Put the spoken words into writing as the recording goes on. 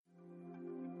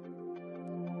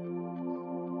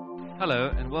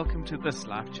Hello and welcome to this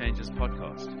Life Changes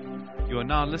podcast. You are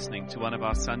now listening to one of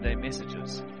our Sunday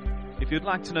messages. If you'd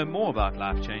like to know more about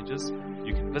Life Changes,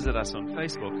 you can visit us on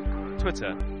Facebook,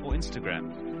 Twitter, or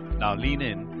Instagram. Now lean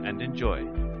in and enjoy.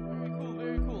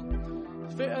 Very cool.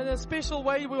 In a special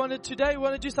way, we want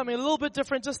to do something a little bit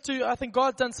different. I think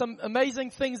God's done some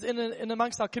amazing things in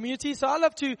amongst our community. So I'd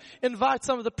love to invite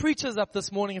some of the preachers up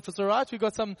this morning, if it's all right. We've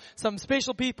got some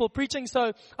special people preaching.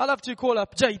 So I'd love to call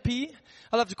up JP.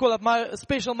 I'd love to call up my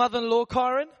special mother-in-law,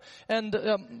 Karen. And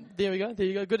there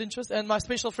you go, good interest. And my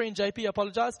special friend, JP, I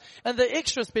apologize. And the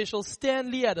extra special,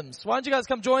 Stanley Adams. Why don't you guys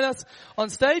come join us on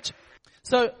stage?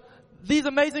 So these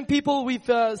amazing people, we've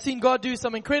seen God do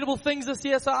some incredible things this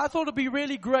year. So I thought it'd be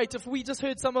really great if we just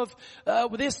heard some of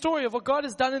their story of what God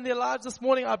has done in their lives this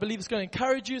morning. I believe it's going to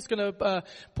encourage you. It's going to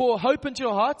pour hope into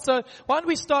your heart. So why don't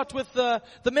we start with the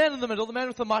man in the middle, the man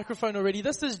with the microphone already.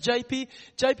 This is JP.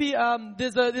 JP,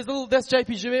 that's JP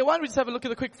Jouet. Why don't we just have a look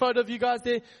at a quick photo of you guys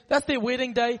there? That's their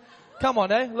wedding day. Come on,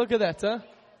 look at that, huh?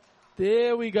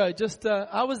 There we go.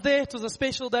 I was there. It was a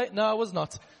special day. No, I was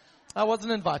not. I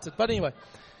wasn't invited. But anyway.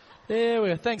 There we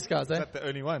go. Thanks, guys. Is that the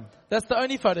only one? That's the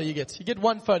only photo you get. You get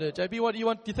one photo. JP, what do you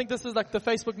want? Do you think this is like the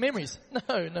Facebook memories?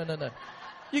 No.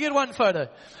 You get one photo.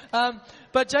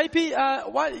 But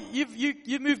JP, why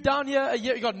you moved down here a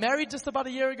year? You got married just about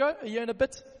a year ago, a year and a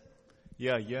bit.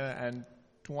 Yeah, and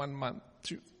 1 month,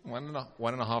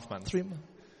 1.5 months. 3 months.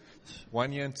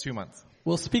 1 year and 2 months.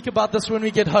 We'll speak about this when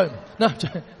we get home.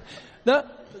 No.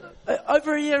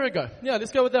 Over a year ago. Yeah,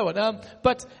 let's go with that one.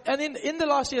 And then in the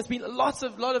last year, it's been a lot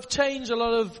of change, a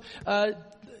lot of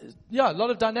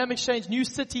dynamics change, new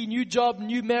city, new job,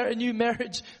 new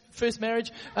marriage, first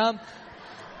marriage.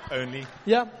 Only.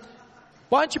 Yeah.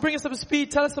 Why don't you bring us up to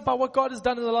speed? Tell us about what God has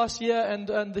done in the last year and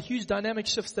the huge dynamic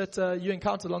shifts that you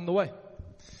encountered along the way.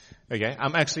 Okay,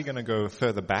 I'm actually going to go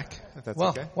further back, if that's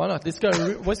okay. Why not? Let's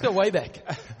go way back.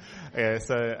 Yeah,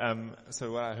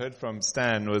 so what I heard from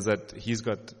Stan was that he's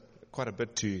got quite a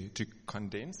bit to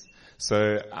condense.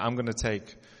 So I'm going to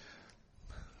take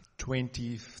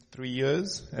 23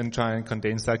 years and try and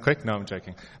condense that quick. No, I'm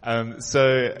joking.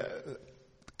 So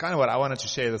kind of what I wanted to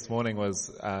share this morning was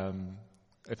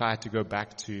if I had to go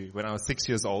back to when I was 6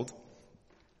 years old.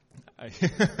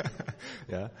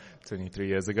 Yeah, 23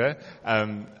 years ago.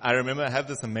 I remember I have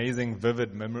this amazing,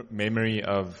 vivid memory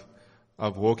of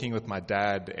walking with my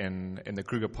dad in the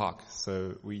Kruger Park.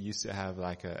 So we used to have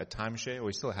like a timeshare,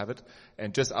 we still have it.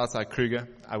 And just outside Kruger,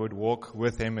 I would walk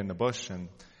with him in the bush, and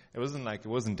it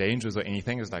wasn't dangerous or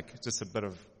anything. It was like just a bit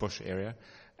of bush area.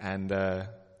 And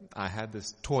I had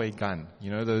this toy gun,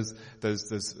 those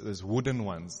wooden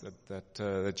ones it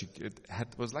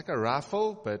was like a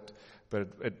rifle, but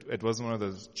it wasn't one of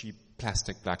those cheap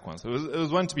plastic black ones. It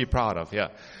was one to be proud of, yeah.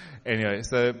 Anyway,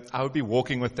 so I would be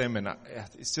walking with them, and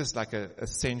it's just like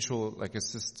it's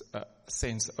just a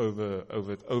sense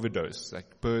overdose,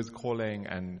 like birds calling,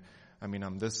 and I mean,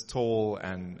 I'm this tall,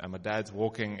 and my dad's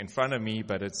walking in front of me,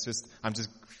 but I'm just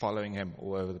following him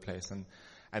all over the place,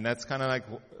 and that's kind of like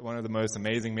one of the most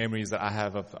amazing memories that I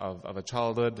have of a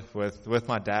childhood with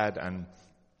my dad, and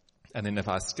then if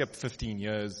I skip 15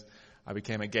 years, I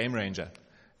became a game ranger,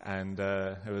 and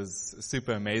it was a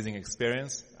super amazing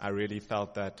experience. I really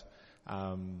felt that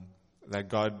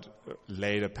God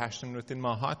laid a passion within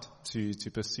my heart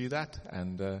to pursue that,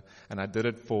 and I did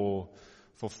it for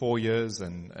 4 years,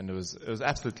 and it was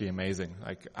absolutely amazing.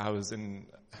 Like I was in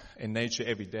nature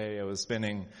every day. I was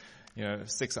spending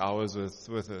 6 hours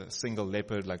with a single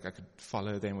leopard. Like I could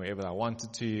follow them wherever I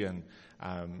wanted to, and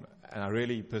I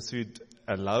really pursued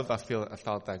a love. I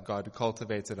felt that God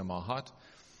cultivated in my heart.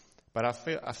 But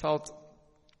I felt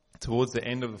towards the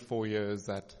end of the 4 years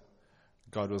that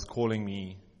God was calling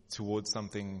me towards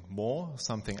something more,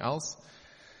 something else.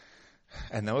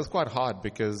 And that was quite hard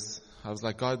because I was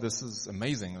like, God, this is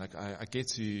amazing. Like I get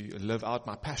to live out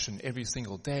my passion every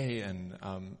single day, and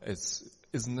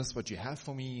isn't this what you have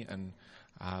for me? And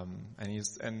he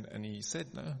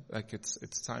said, no, like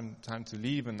it's time to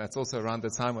leave. And that's also around the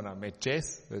time when I met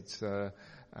Jess, that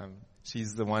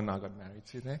she's the one I got married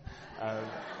to there.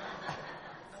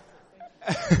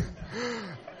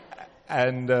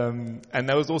 And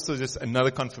that was also just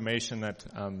another confirmation that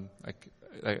like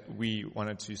we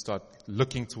wanted to start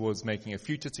looking towards making a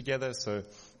future together. So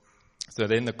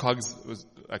then the cogs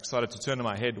started to turn in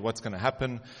my head. What's going to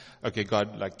happen? Okay,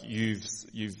 God, like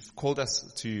you've called us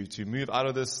to move out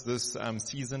of this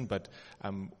season, but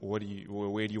where do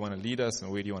you want to lead us,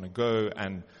 and where do you want to go?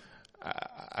 And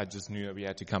I just knew that we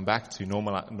had to come back to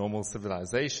normal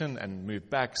civilization and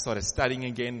move back, started studying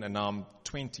again, and now I'm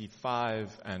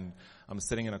 25 and I'm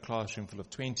sitting in a classroom full of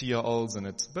 20-year-olds, and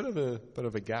it's a bit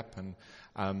of a gap.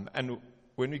 And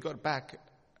when we got back,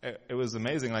 it was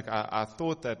amazing. Like I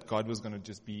thought that God was going to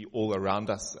just be all around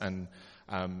us and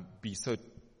be so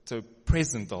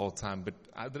present the whole time, but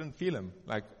I didn't feel him.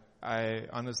 Like I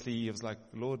honestly was like,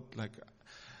 Lord, like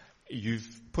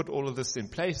you've put all of this in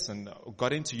place and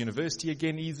got into university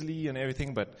again easily and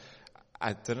everything, but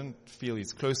I didn't feel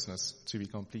his closeness, to be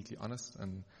completely honest.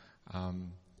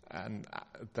 And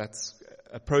that's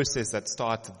a process that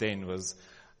started then. Was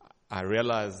I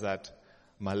realized that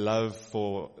my love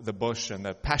for the bush and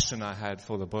the passion I had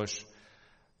for the bush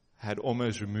had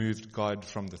almost removed God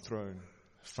from the throne,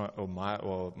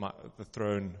 the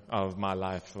throne of my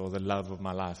life, or the love of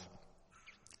my life.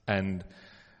 And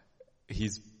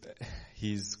his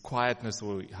quietness,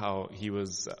 or how he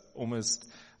was almost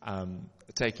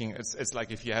taking, it's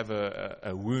like if you have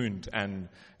a wound and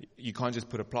you can't just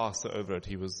put a plaster over it.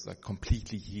 He was like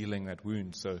completely healing that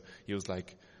wound. So he was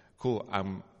like, cool,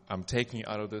 I'm taking you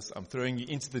out of this. I'm throwing you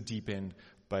into the deep end,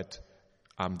 but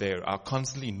I'm there. I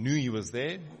constantly knew he was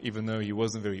there, even though he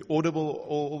wasn't very audible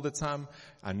all the time.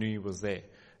 I knew he was there.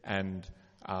 And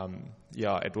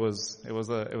it was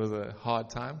a hard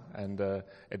time, and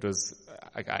it was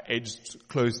like I edged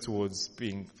close towards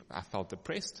I felt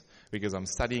depressed because I'm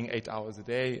studying 8 hours a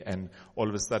day, and all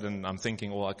of a sudden I'm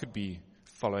thinking, well, I could be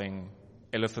following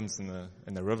elephants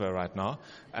in the river right now,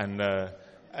 and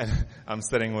I'm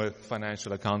sitting with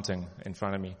financial accounting in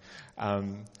front of me.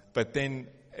 But then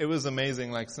it was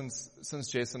amazing. Like since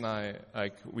Jess and I,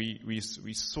 like we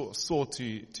sought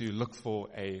to look for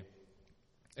a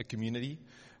community.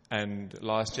 And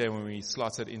last year when we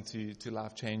slotted into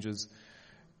Life Changes,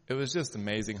 it was just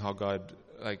amazing how God,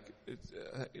 like,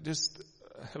 it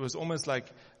was almost like,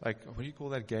 what do you call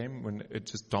that game when it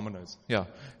just dominoes? Yeah.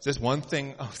 Just one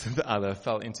thing after the other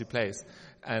fell into place.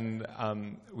 And,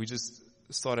 we just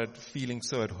started feeling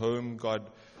so at home. God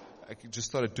just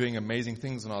started doing amazing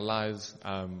things in our lives.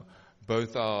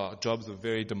 Both our jobs were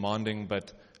very demanding,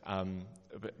 but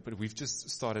we've just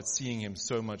started seeing him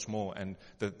so much more. And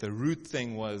the root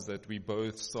thing was that we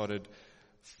both started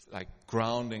like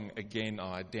grounding again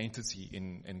our identity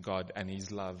in God and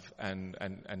his love and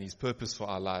his purpose for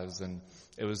our lives. And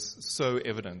it was so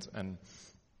evident. And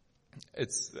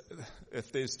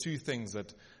if there's two things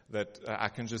that I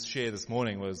can just share this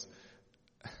morning, was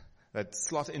that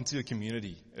slot into a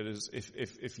community. It is,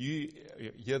 if you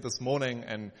here this morning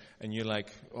and you're like,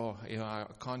 oh, I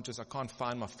can't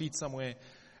find my feet somewhere.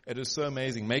 It is so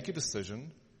amazing. Make a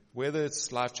decision, whether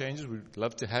it's Life Changes, we'd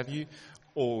love to have you,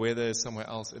 or whether it's somewhere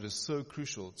else. It is so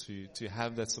crucial to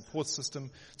have that support system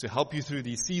to help you through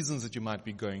these seasons that you might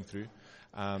be going through.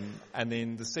 And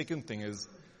then the second thing is,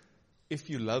 if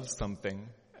you love something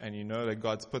and you know that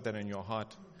God's put that in your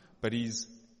heart, but he's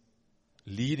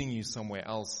leading you somewhere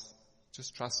else,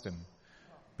 just trust him,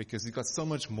 because he's got so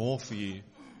much more for you.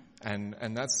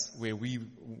 And that's where we're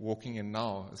walking in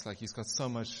now. It's like he's got so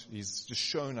much, he's just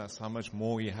shown us how much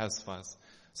more he has for us.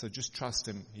 So just trust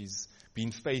him. He's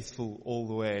been faithful all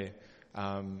the way.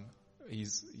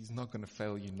 He's not going to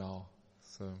fail you now.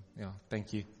 So, yeah,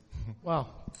 thank you. Wow.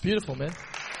 Beautiful, man.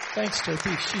 Thanks,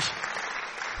 JP. Sheesh.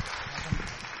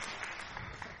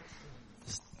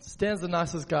 Stan's the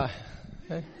nicest guy.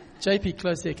 Okay? JP,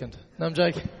 close second. No, I'm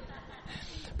joking.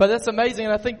 But that's amazing,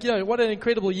 and I think, what an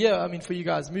incredible year, for you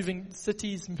guys, moving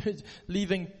cities,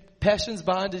 leaving passions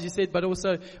behind, as you said, but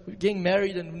also getting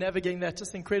married and navigating that,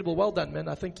 just incredible. Well done, man.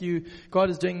 I think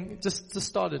God is doing, just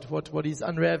started what he's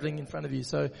unraveling in front of you.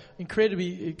 So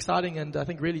incredibly exciting, and I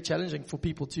think really challenging for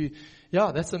people to,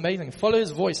 that's amazing. Follow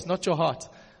his voice, not your heart.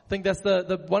 I think that's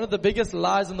the one of the biggest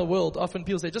lies in the world. Often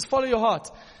people say, just follow your heart.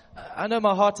 I know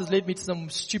my heart has led me to some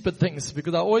stupid things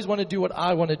because I always want to do what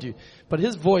I want to do. But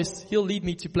his voice, he'll lead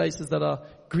me to places that are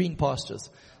green pastures.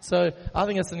 So I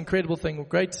think that's an incredible thing.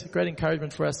 Great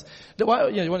encouragement for us. You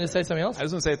want to say something else? I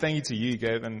just want to say thank you to you,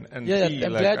 Gabe. And I'm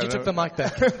glad you took the mic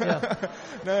back. Yeah.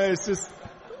 No, it's just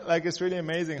like, it's really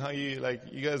amazing how you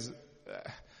guys,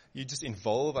 you just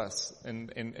involve us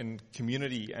in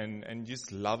community and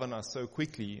just love on us so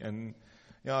quickly. And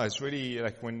it's really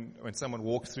like when someone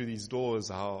walks through these doors,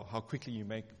 how quickly you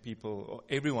make people, or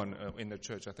everyone in the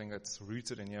church, I think that's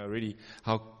rooted in you already,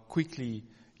 how quickly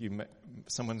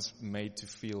someone's made to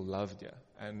feel loved.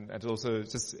 And it also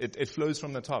just, it flows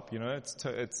from the top,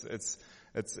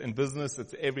 it's in business,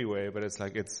 it's everywhere, but it's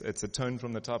like, it's a tone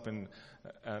from the top. And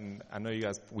I know you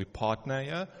guys, we partner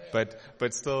here,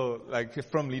 but still, like,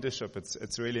 from leadership,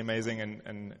 it's really amazing.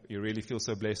 And you really feel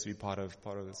so blessed to be part of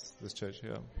this church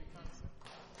here.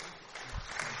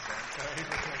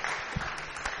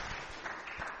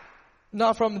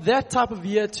 Now, from that type of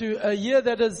year to a year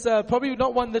that is probably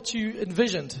not one that you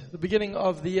envisioned, the beginning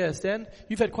of the year, Stan.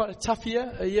 You've had quite a tough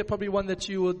year, a year probably one that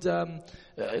you would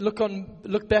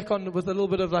look back on with a little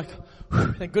bit of like,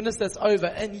 thank goodness that's over.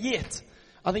 And yet,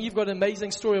 I think you've got an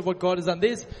amazing story of what God has done.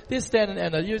 There's Stan and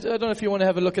Anna. I don't know if you want to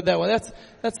have a look at that one.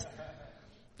 That's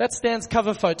Stan's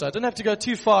cover photo. I don't have to go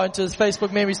too far into his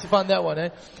Facebook memories to find that one,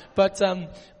 eh? But Stan,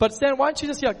 why don't you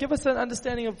just give us an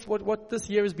understanding of what this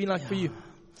year has been like for you?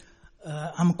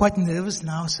 I'm quite nervous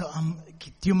now, so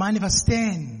do you mind if I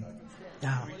stand?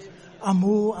 Yeah. I'm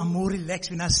more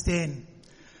relaxed when I stand.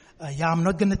 I'm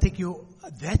not gonna take you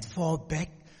that far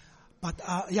back, but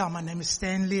my name is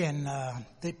Stanley, and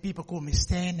the people call me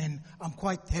Stan, and I'm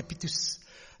quite happy to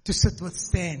sit with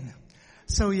Stan.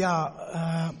 So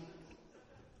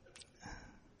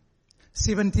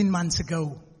 17 months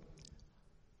ago,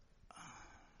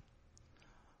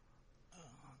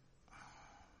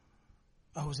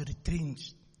 I was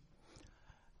retrenched,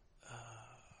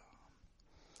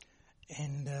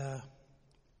 and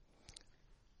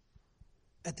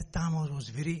at the time I was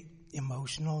very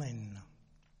emotional, and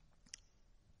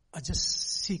I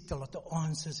just sought a lot of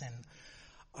answers, and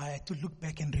I had to look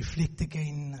back and reflect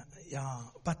again.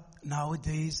 But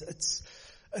nowadays it's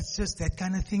just that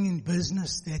kind of thing in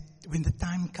business, that when the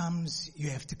time comes, you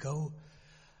have to go.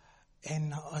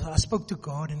 And I spoke to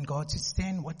God, and God said,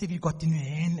 Stan, what have you got in your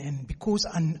hand? And because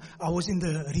I was in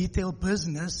the retail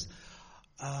business,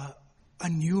 I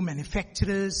knew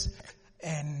manufacturers,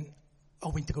 and I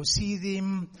went to go see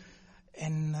them,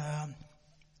 and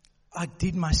I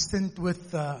did my stint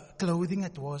with clothing.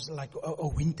 It was like a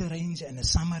winter range and a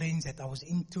summer range that I was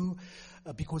into,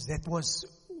 because that was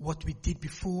what we did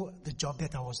before the job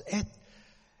that I was at.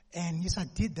 And yes, I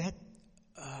did that.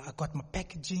 I got my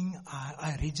packaging,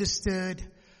 I registered,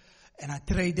 and I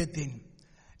traded in.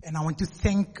 And I want to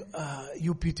thank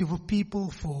you beautiful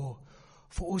people for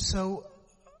also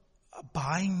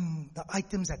buying the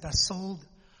items that I sold,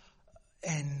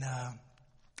 and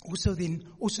also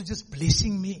just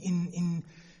blessing me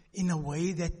in a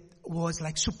way that was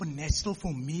like supernatural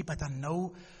for me. But I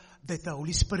know that the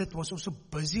Holy Spirit was also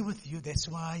busy with you. That's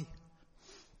why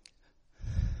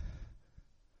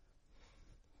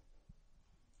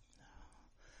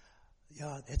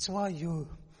you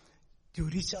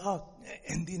reach out.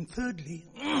 And then thirdly,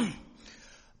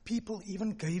 people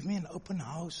even gave me an open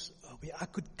house where I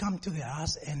could come to the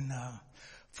house, and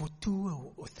for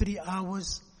 2 or 3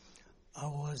 hours I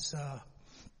was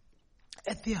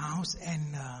at the house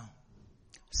and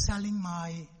selling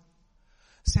my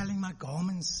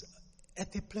garments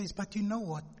at their place. But you know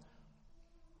what?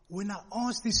 When I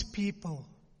asked these people,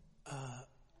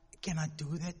 can I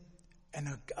do that? And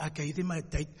I gave them a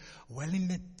date well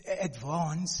in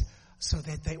advance, so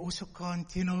that they also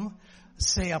can't,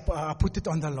 say I put it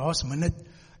on the last minute.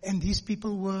 And these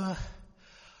people were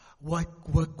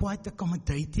quite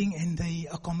accommodating, and they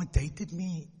accommodated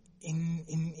me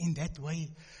in that way.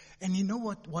 And you know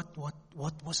what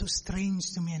was so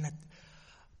strange to me, and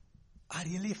I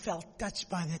really felt touched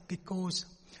by that, because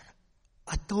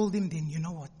I told them then, you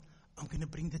know what, I'm going to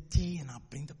bring the tea, and I'll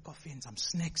bring the coffee and some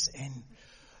snacks, and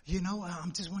I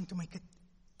just want to make it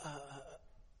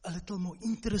a little more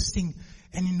interesting.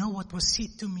 And you know what was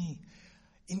said to me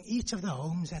in each of the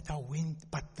homes that I went,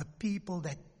 but the people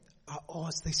that I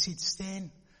asked, they said,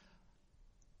 Stan,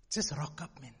 just rock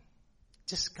up, man.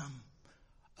 Just come.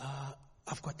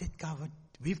 I've got that covered.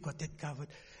 We've got that covered.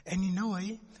 And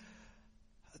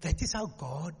that is how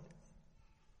God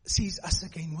sees us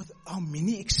again, with our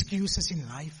many excuses in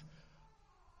life.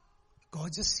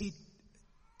 God just said,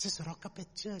 just rock up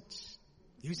at church.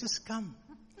 You just come.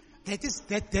 That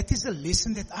is a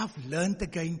lesson that I've learned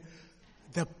again.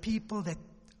 The people that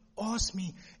ask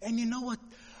me, and you know what?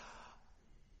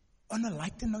 On a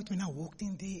lighter note, when I walked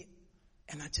in there,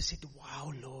 and I just said,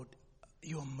 wow, Lord,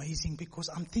 you're amazing. Because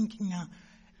I'm thinking now,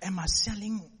 am I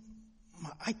selling my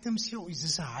items here, or is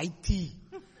this a high tea?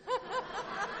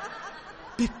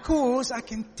 Because I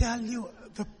can tell you,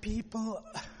 the people,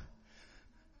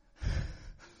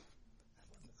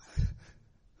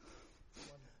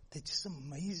 they're just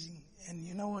amazing. And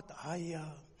you know what? I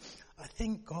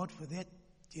thank God for that.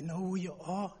 You know who you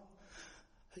are.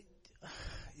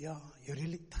 Yeah, you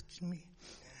really touched me.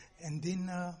 And then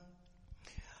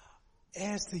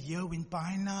as the year went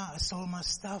by now, I sold my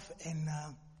stuff, and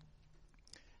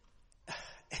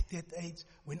at that age,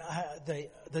 when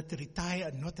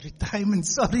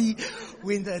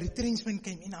when the retrenchment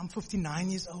came in, I'm 59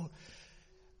 years old,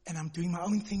 and I'm doing my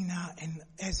own thing now. And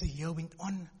as the year went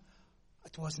on,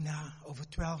 it was now over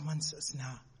 12 months, it's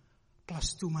now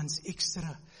plus 2 months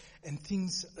extra. And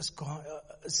things is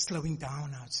slowing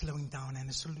down now, slowing down. And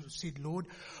I said, Lord,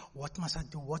 what must I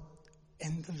do?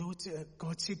 And the Lord,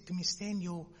 God said to me, Stan,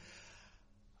 you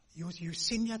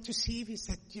send out to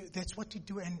CVs, that's what you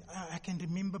do. And I can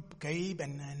remember Gabe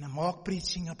and Mark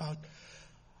preaching about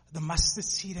the mustard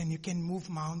seed, and you can move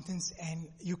mountains, and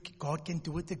God can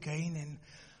do it again. And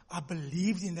I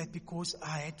believed in that because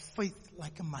I had faith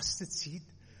like a mustard seed,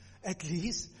 at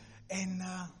least. And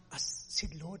I said,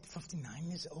 Lord, 59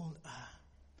 years old.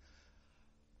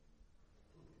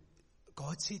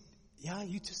 God said, yeah,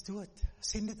 you just do it.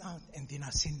 Send it out. And then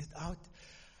I send it out.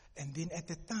 And then at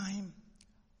the time,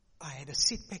 I had a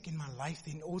setback in my life.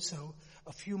 Then also,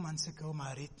 a few months ago,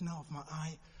 my retina of my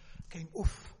eye came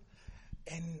off.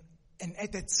 And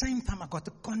at that same time, I got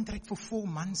a contract for 4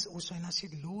 months also. And I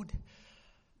said, Lord,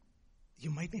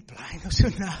 you made me blind also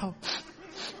now.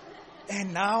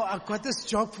 And now I got this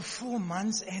job for 4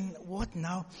 months. And what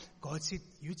now? God said,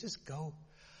 you just go.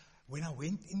 When I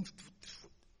went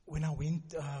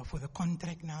for the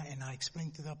contract now, and I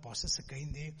explained to the bosses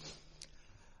again there,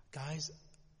 guys,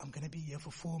 I'm going to be here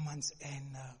for 4 months,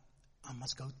 and I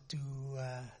must go to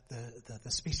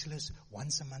the specialist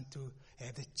once a month to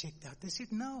have it checked out. They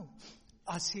said, no.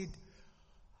 I said,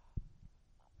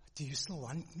 do you still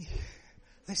want me?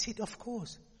 They said, of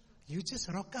course. You just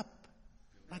rock up.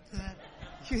 But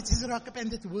you just rock up, and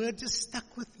that word just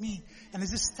stuck with me. And it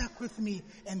just stuck with me.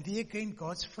 And there again,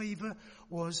 God's favor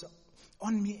was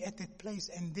on me at that place.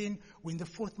 And then when the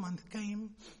 4th month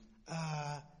came,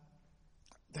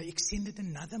 they extended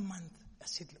another month. I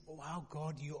said, wow,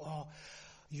 God, you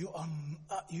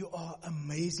are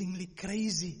amazingly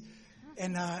crazy.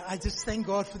 And I just thank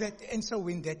God for that. And so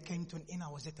when that came to an end, I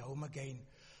was at home again,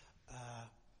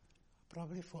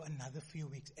 probably for another few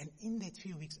weeks. And in that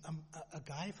few weeks, a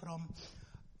guy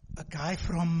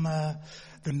from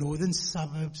the northern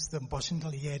suburbs, the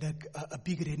Boshendal, he had a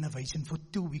big renovation for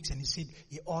 2 weeks. And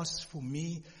he asked for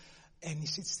me. And he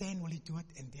said, Stan, will you do it?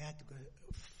 And they had to go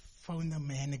phone the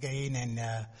man again. And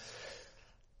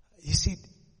he said,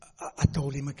 I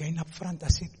told him again up front, I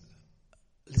said,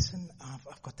 listen,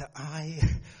 I've got the eye.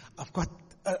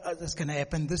 That's going to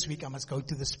happen this week. I must go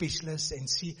to the specialist and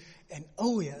see. And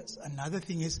oh yes, another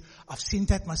thing is, I've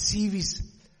sent out my CVs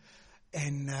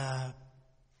and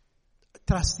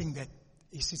trusting that.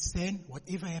 He said, Stan,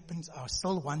 whatever happens, I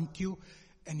still want you,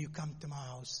 and you come to my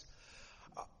house.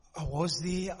 I was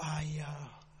there. I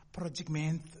project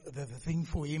man the thing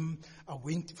for him. I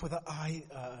went for the eye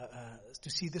to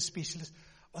see the specialist.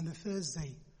 On the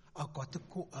Thursday, I got the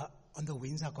call. On the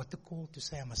Wednesday, I got the call to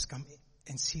say I must come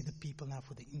and see the people now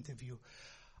for the interview.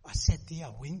 I sat there.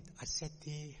 I sat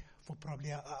there for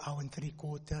probably an hour and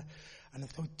 3/4. And I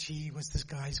thought, gee, this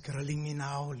guy's grilling me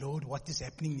now. Lord, what is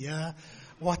happening here?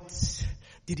 What?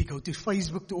 Did he go to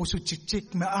Facebook to also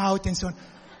check me out and so on?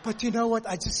 But you know what?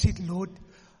 I just said, Lord,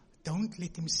 don't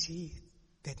let him see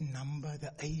that number,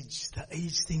 the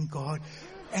age thing, God.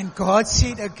 And God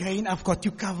said again, I've got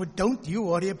you covered. Don't you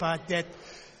worry about that.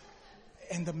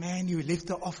 And the man, he left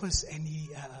the office and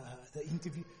the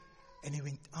interview, and he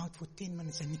went out for 10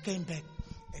 minutes and he came back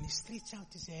and he stretched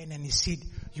out his hand and he said,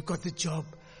 you got the job.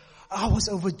 I was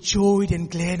overjoyed and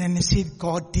glad, and I said,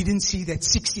 God didn't see that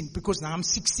 16, because now I'm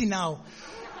 60 now.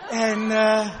 And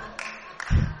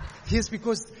yes,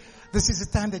 because this is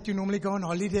the time that you normally go on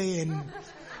holiday and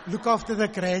look after the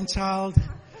grandchild.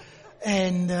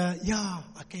 And I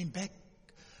came back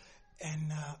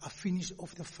and I finished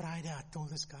off the Friday. I told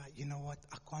this guy, you know what,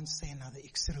 I can't stay another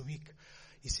extra week.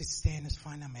 He said, Stan, it's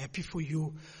fine. I'm happy for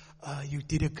you. You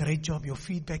did a great job. Your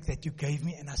feedback that you gave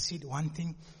me. And I said one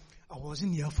thing. I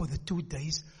wasn't here for the 2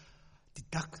 days.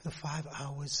 Deduct the 5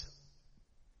 hours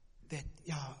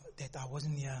that I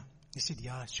wasn't here. He said,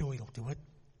 yeah, sure, he'll do it.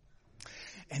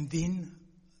 And then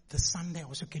the Sunday I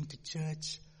also came to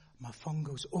church. My phone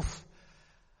goes off.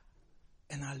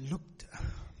 And I looked.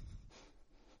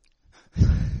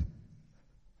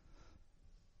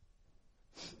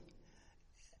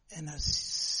 And I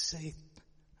said,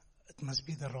 it must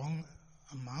be the wrong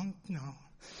amount now.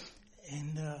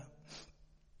 And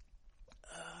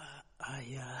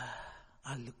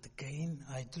I looked again.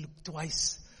 I looked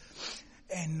twice.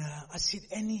 And I said,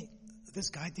 Annie, this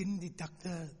guy didn't deduct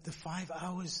the 5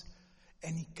 hours.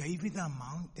 And he gave me the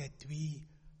amount that we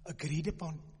agreed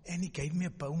upon. And he gave me a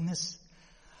bonus.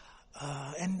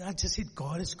 And I just said,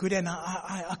 God is good. And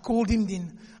I called him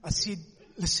then. I said,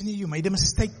 listen, you made a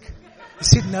mistake. He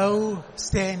said, no,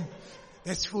 Stan,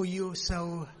 that's for you.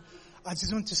 So I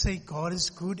just want to say God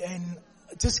is good, and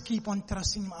just keep on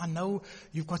trusting him. I know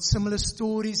you've got similar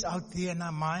stories out there, and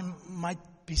mine might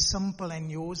be simple and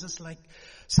yours is like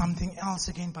something else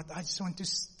again. But I just want to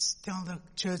tell the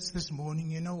church this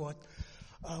morning, you know what?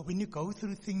 When you go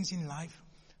through things in life,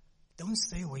 don't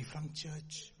stay away from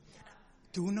church.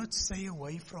 Do not stay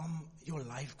away from your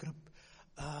life group.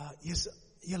 Yes,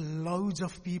 there are loads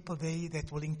of people there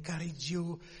that will encourage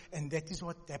you, and that is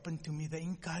what happened to me. They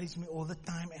encouraged me all the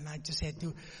time, and I just had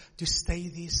to stay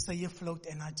there, stay afloat,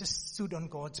 and I just stood on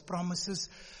God's promises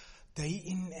day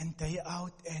in and day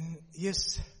out. And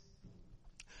yes,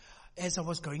 as I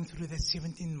was going through that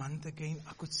 17th month again,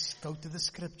 I could go to the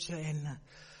scripture, and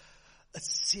it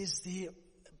says there,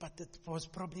 but it was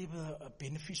probably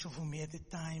beneficial for me at the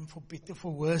time, for better,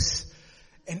 for worse.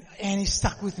 And Annie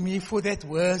stuck with me for that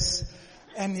verse.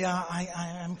 And yeah,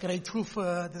 I am grateful for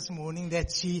her this morning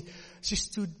that she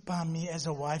stood by me as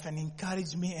a wife and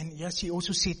encouraged me. And yes, she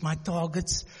also set my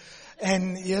targets.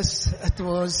 And yes, it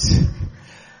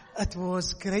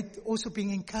was great also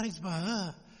being encouraged by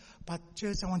her. But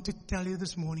church, I want to tell you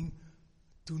this morning,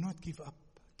 do not give up.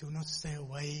 Do not stay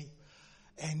away.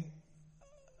 And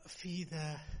feed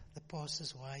the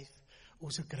pastor's wife.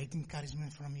 Also great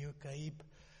encouragement from you, Gabe.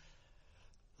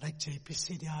 Like JP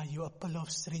said, yeah, you're a pillar of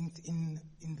strength in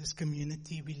this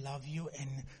community. We love you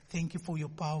and thank you for your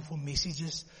powerful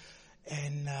messages.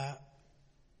 And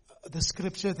the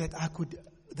scripture that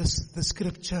the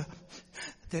scripture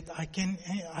that I can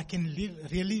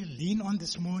really lean on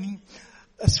this morning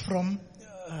is from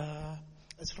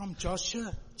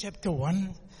Joshua chapter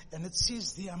 1, and it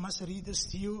says there, I must read this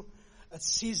to you. It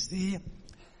says there,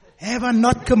 have I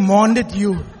not commanded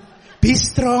you? Be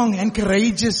strong and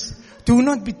courageous. Do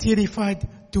not be terrified.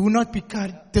 Do not be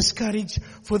discouraged,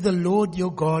 for the Lord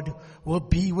your God will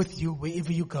be with you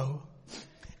wherever you go.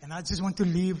 And I just want to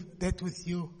leave that with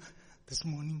you this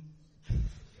morning.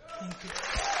 Thank you.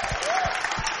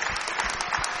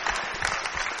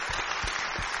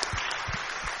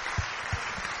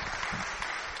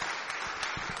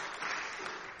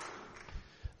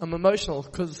 I'm emotional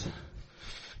because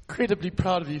incredibly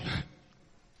proud of you.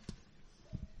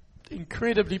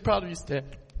 Incredibly proud of you, Stan.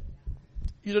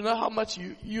 You don't know how much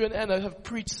you and Anna have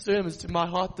preached sermons to my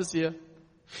heart this year.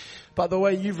 By the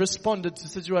way, you've responded to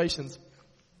situations.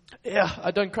 Yeah,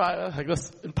 I don't cry like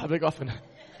this in public often.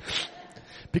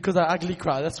 Because I ugly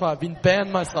cry. That's why I've been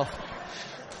banned myself.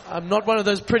 I'm not one of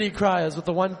those pretty criers with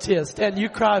the one tear. Stan, you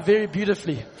cry very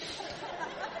beautifully.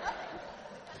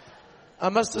 I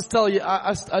must just tell you,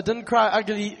 I didn't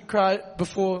cry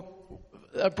before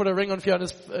I put a ring on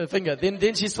Fiona's finger.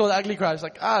 Then she saw the ugly cry. She's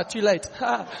like, too late.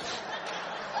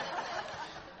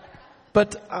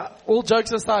 But all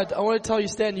jokes aside, I want to tell you,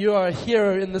 Stan, you are a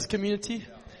hero in this community.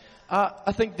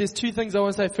 I think there's two things I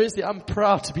want to say. Firstly, I'm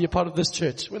proud to be a part of this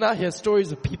church. When I hear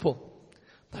stories of people,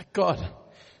 like, God,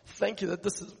 thank you that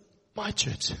this is my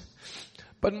church.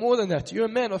 But more than that, you're a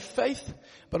man of faith,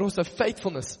 but also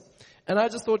faithfulness. And I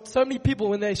just thought, so many people,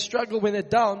 when they struggle, when they're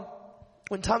down,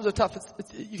 when times are tough,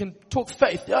 you can talk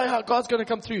faith. Yeah, God's going to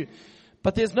come through.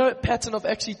 But there's no pattern of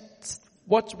actually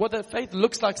what that faith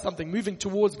looks like, something moving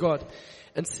towards God.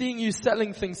 And seeing you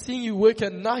selling things, seeing you work a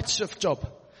night shift job,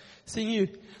 seeing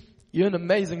you're an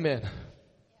amazing man.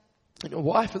 And your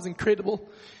wife is incredible.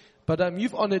 But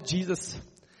you've honored Jesus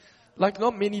like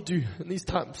not many do in these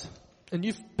times. And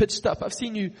you've pitched up. I've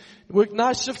seen you work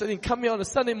night shift and then come here on a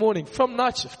Sunday morning from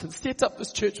night shift and set up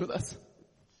this church with us.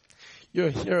 You're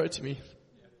a hero to me.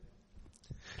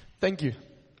 Thank you.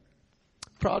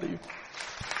 Proud of you.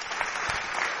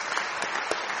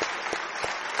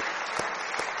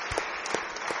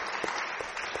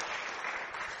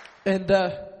 And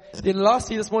then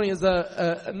lastly this morning is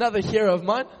another hero of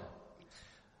mine,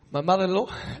 my mother-in-law.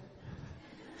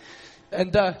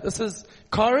 And this is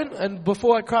Karen. And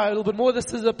before I cry a little bit more,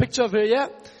 this is a picture of her. Yeah,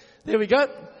 there we go.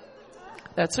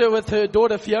 That's her with her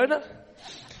daughter Fiona.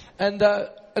 And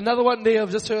another one there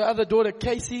of just her other daughter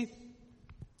Casey.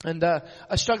 And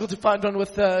I struggled to find one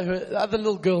with her other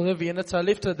little girl Vivian, so I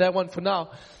left her that one for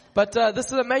now. But this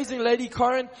is an amazing lady,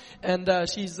 Karen, and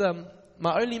she's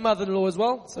my only mother-in-law as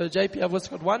well. So JP, I've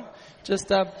also got one.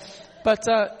 But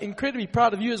incredibly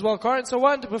proud of you as well, Karen. So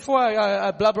before I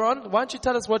blubber on, why don't you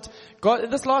tell us what God,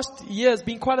 this last year has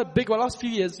been quite a big one, last few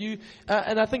years,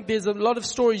 and I think there's a lot of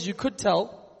stories you could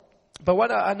tell. But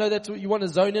what I know that you want to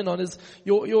zone in on is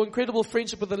your incredible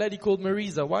friendship with a lady called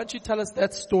Marisa. Why don't you tell us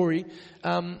that story,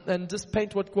 and just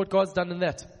paint what God's done in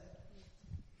that?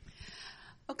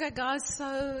 Okay, guys,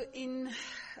 so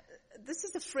this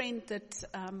is a friend that,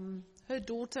 her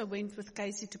daughter went with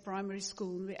Casey to primary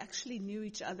school, and we actually knew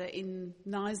each other in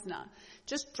Knysna.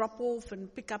 Just drop off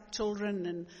and pick up children,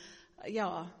 and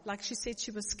like she said,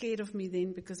 she was scared of me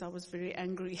then because I was very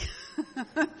angry.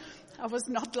 I was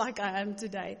not like I am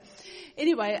today.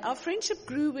 Anyway, our friendship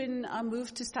grew when I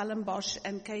moved to Stellenbosch,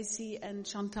 and Casey and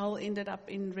Chantal ended up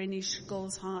in Renish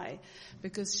Girls High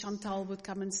because Chantal would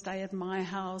come and stay at my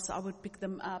house. I would pick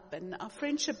them up, and our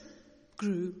friendship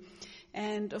grew.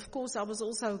 And of course, I was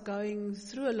also going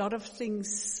through a lot of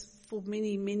things for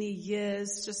many, many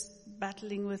years, just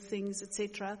battling with things,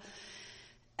 etc.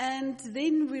 And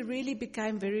then we really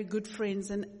became very good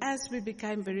friends. And as we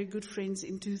became very good friends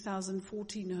in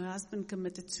 2014, her husband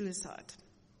committed suicide.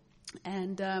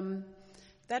 And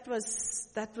that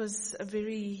was a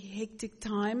very hectic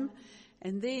time.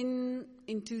 And then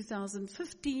in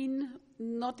 2015,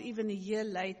 not even a year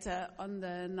later, on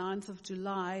the 9th of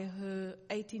July, her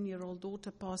 18-year-old daughter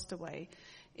passed away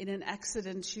in an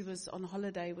accident. She was on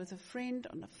holiday with a friend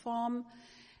on a farm.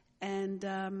 And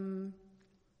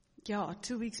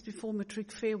 2 weeks before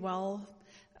matric farewell,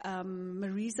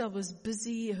 Marisa was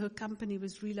busy. Her company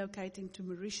was relocating to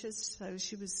Mauritius, so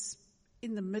she was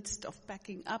in the midst of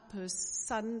packing up. Her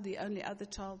son, the only other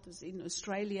child, was in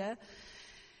Australia.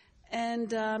 And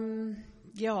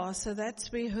so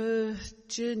that's where her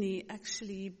journey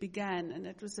actually began. And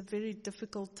it was a very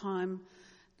difficult time,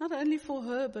 not only for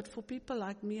her, but for people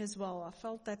like me as well. I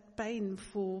felt that pain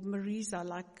for Marisa,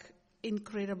 like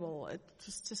incredible. It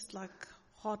was just like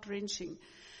heart-wrenching.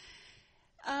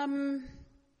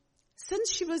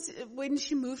 When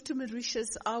she moved to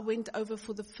Mauritius, I went over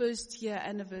for the first year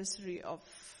anniversary of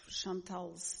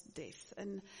Chantal's death.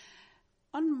 And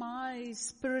on my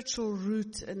spiritual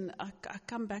route, and I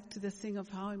come back to the thing of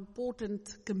how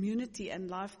important community and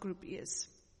life group is.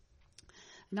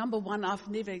 Number one, I've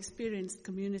never experienced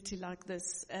community like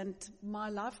this. And my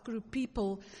life group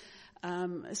people,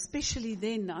 especially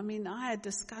then, I had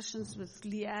discussions with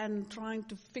Leanne trying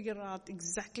to figure out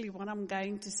exactly what I'm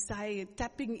going to say,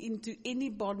 tapping into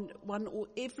one or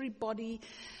everybody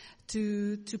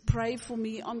to pray for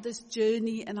me on this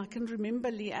journey. And I can remember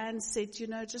Leanne said,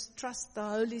 just trust the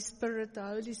Holy Spirit. The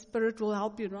Holy Spirit will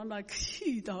help you. And I'm like,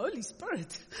 the Holy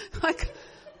Spirit? Like,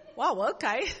 wow,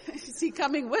 okay. Is he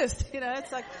coming with?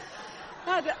 It's like,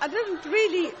 I didn't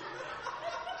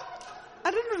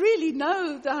really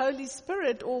know the Holy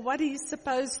Spirit or what he's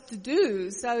supposed to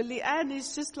do. So Leanne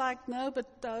is just like, no,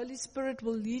 but the Holy Spirit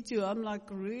will lead you. I'm like,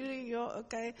 really? Yeah,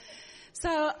 okay. So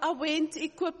I went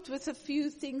equipped with a few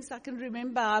things. I can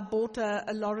remember I bought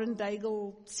a Lauren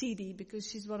Daigle CD because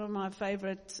she's one of my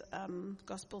favorite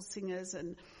gospel singers.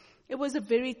 And it was a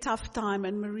very tough time.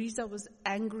 And Marisa was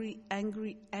angry.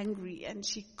 And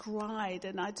she cried.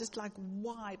 And I just like,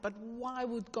 why? But why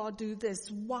would God do this?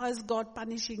 Why is God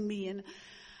punishing me? And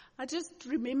I just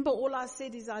remember all I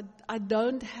said is I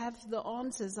don't have the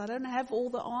answers. I don't have all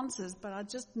the answers. But I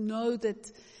just know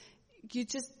that you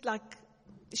just like,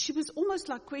 she was almost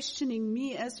like questioning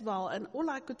me as well. And all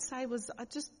I could say was I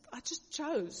just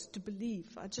chose to believe.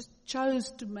 I just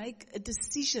chose to make a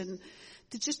decision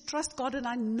to just trust God. And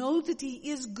I know that he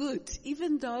is good,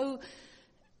 even though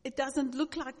it doesn't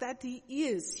look like that he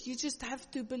is. You just have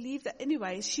to believe that.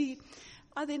 Anyway,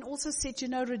 I then also said,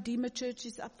 Redeemer Church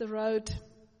is up the road.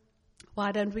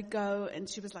 Why don't we go? And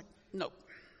she was like, no,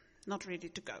 not ready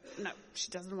to go. No,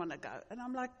 she doesn't want to go. And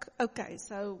I'm like, okay.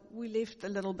 So we left a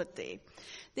little bit there.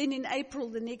 Then in April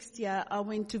the next year, I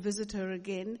went to visit her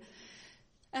again.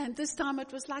 And this time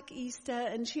it was like Easter,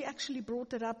 and she actually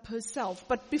brought it up herself.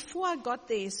 But before I got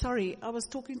there, I was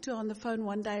talking to her on the phone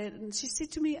one day, and she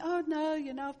said to me, oh no,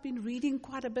 I've been reading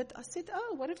quite a bit. I said,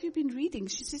 oh, what have you been reading?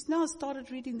 She says, no, I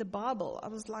started reading the Bible. I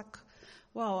was like,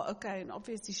 wow, okay. And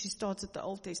obviously she starts at the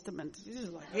Old Testament. She's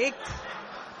like, heck.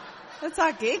 It's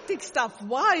like hectic stuff.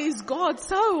 Why is God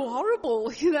so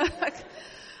horrible?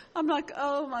 I'm like,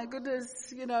 oh my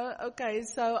goodness, okay.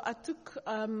 So I took,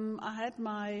 I had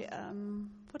my,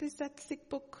 what is that thick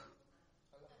book?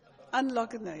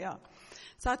 Unlock it, yeah.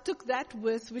 So I took that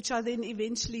which I then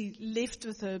eventually left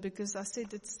with her because I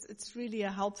said it's really a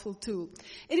helpful tool.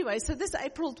 Anyway, so this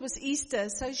April it was Easter.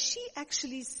 So she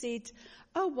actually said,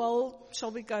 oh, well,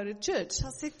 shall we go to church? I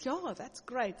said, yeah, that's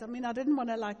great. I didn't want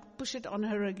to push it on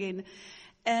her again.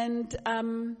 And,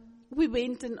 we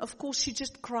went, and of course she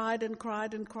just cried and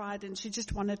she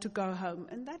just wanted to go home.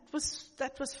 And that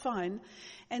was fine.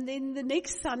 And then the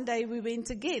next Sunday we went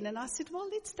again, and I said, well,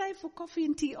 let's stay for coffee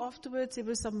and tea afterwards. There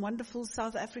were some wonderful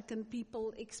South African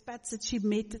people, expats that she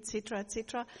met, etc.,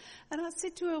 etc. And I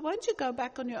said to her, won't you go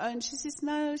back on your own? She says,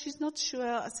 no, she's not sure.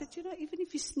 I said, even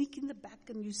if you sneak in the back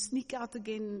and you sneak out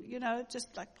again,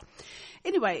 just like,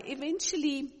 anyway,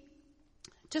 eventually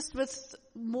just with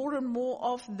more and more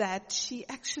of that, she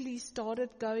actually started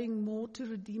going more to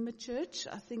Redeemer Church.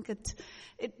 I think it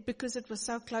because it was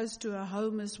so close to her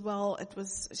home as well.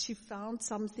 She found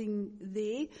something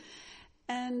there,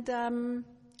 and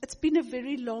it's been a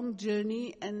very long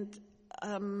journey. And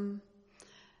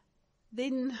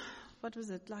then, what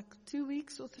was it, like 2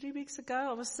 weeks or 3 weeks ago,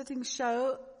 I was sitting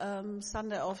show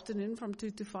Sunday afternoon from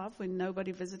 2 to 5 when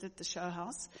nobody visited the show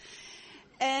house,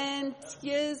 and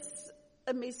here's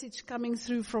a message coming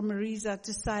through from Marisa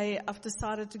to say, I've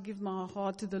decided to give my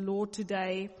heart to the Lord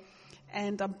today,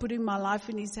 and I'm putting my life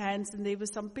in His hands. And there were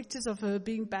some pictures of her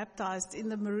being baptized in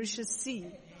the Mauritius Sea.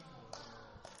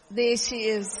 There she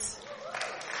is.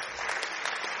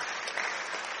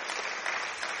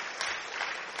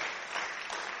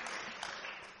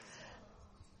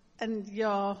 And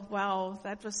yeah, wow,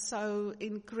 that was so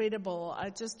incredible.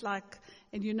 I just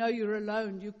and you're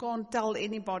alone. You can't tell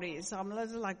anybody. So I'm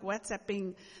like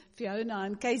WhatsApping Fiona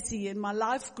and Casey in my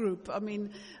life group. I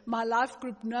mean, my life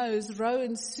group knows, Ro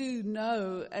and Sue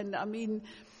know. And I mean,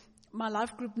 my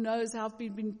life group knows how I've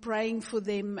been praying for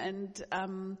them. And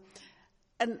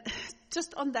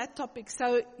just on that topic.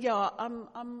 So yeah,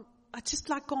 I just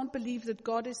can't believe that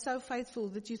God is so faithful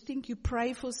that you think you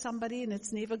pray for somebody and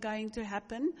it's never going to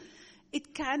happen.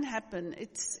 It can happen.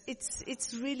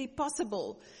 It's really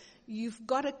possible. You've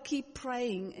got to keep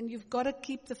praying, and you've got to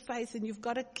keep the faith, and you've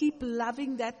got to keep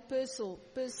loving that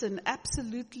person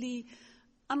absolutely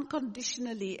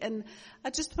unconditionally. And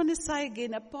I just want to say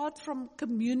again, apart from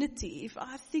community, if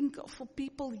I think for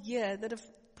people here that have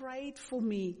prayed for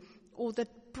me or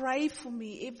that pray for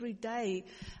me every day,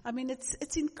 I mean,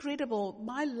 it's incredible.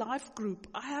 My life group,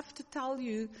 I have to tell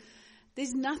you,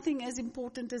 there's nothing as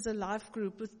important as a life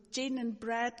group. With Jen and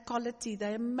Brad Colletti,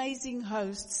 they're amazing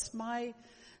hosts. My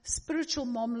spiritual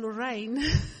mom, Lorraine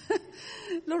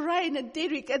and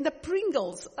Derek and the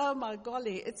Pringles. Oh my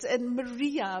golly. And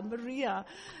Maria.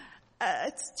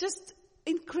 It's just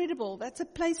incredible. That's a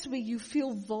place where you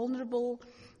feel vulnerable,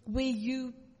 where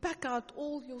you pack out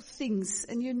all your things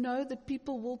and you know that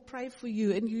people will pray for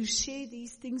you and you share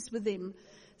these things with them.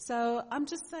 So I'm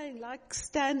just saying, like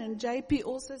Stan and JP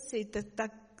also said,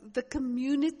 that the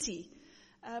community,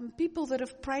 people that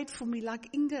have prayed for me, like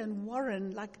Inga and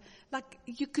Warren, like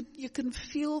you can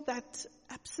feel that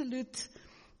absolute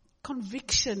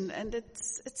conviction, and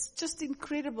it's just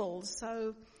incredible.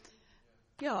 So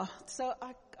yeah, so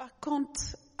I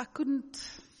couldn't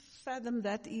fathom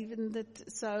that even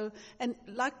that. So, and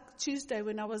like Tuesday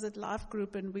when I was at Life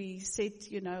Group and we said,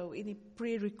 any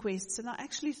prayer requests, and I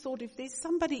actually thought, if there's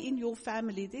somebody in your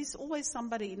family, there's always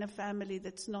somebody in a family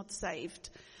that's not saved,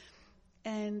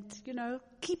 and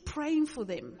keep praying for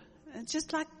them, and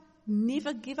just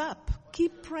never give up,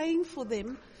 keep praying for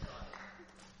them.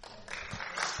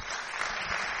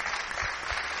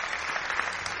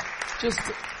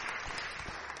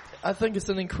 I think it's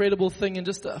an incredible thing, and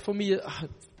just for me,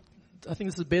 I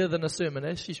think this is better than a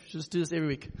sermon. She should just do this every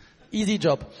week. Easy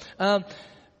job.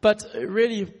 But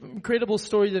really incredible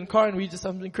story. And Karen,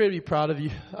 I'm incredibly proud of you.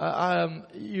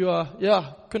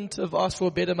 Couldn't have asked for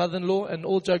a better mother-in-law. And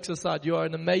all jokes aside, you are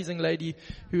an amazing lady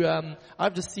who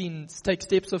I've just seen take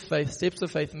steps of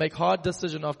faith, make hard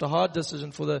decision after hard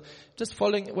decision just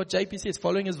following what JP says,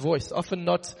 following His voice. Often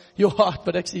not your heart,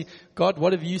 but actually, God,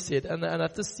 what have you said? And I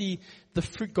just see the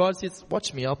fruit. God says,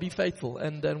 watch me, I'll be faithful.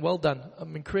 And well done.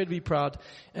 I'm incredibly proud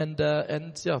and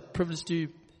privileged to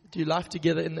do life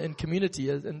together in community,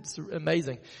 and it's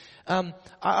amazing.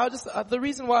 The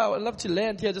reason why I would love to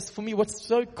land here, just for me, what's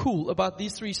so cool about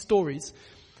these three stories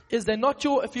is they're not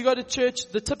if you go to church,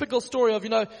 the typical story of,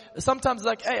 sometimes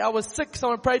hey, I was sick,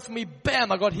 someone prayed for me, bam,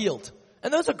 I got healed.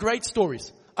 And those are great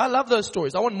stories. I love those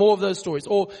stories. I want more of those stories.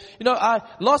 Or, I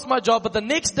lost my job, but the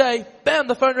next day, bam,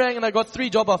 the phone rang and I got 3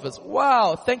 job offers.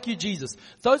 Wow, thank you, Jesus.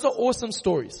 Those are awesome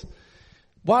stories.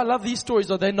 Why I love these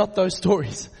stories are they're not those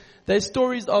stories. They're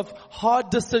stories of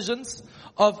hard decisions,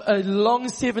 of a long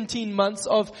 17 months,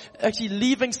 of actually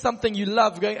leaving something you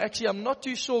love, going, actually, I'm not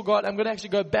too sure, God, I'm going to actually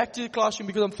go back to the classroom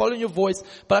because I'm following your voice,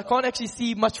 but I can't actually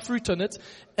see much fruit in it.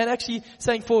 And actually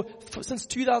saying since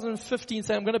 2015,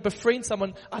 saying I'm going to befriend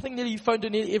someone, I think nearly you phoned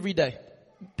her nearly every day.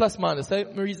 Plus minus,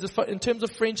 Marie's, in terms of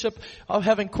friendship, of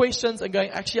having questions and going,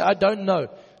 actually, I don't know.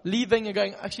 Leaving and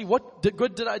going, actually, what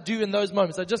good did I do in those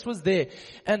moments? I just was there.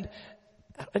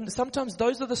 And sometimes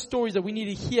those are the stories that we need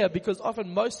to hear, because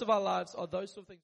often most of our lives are those sort of things.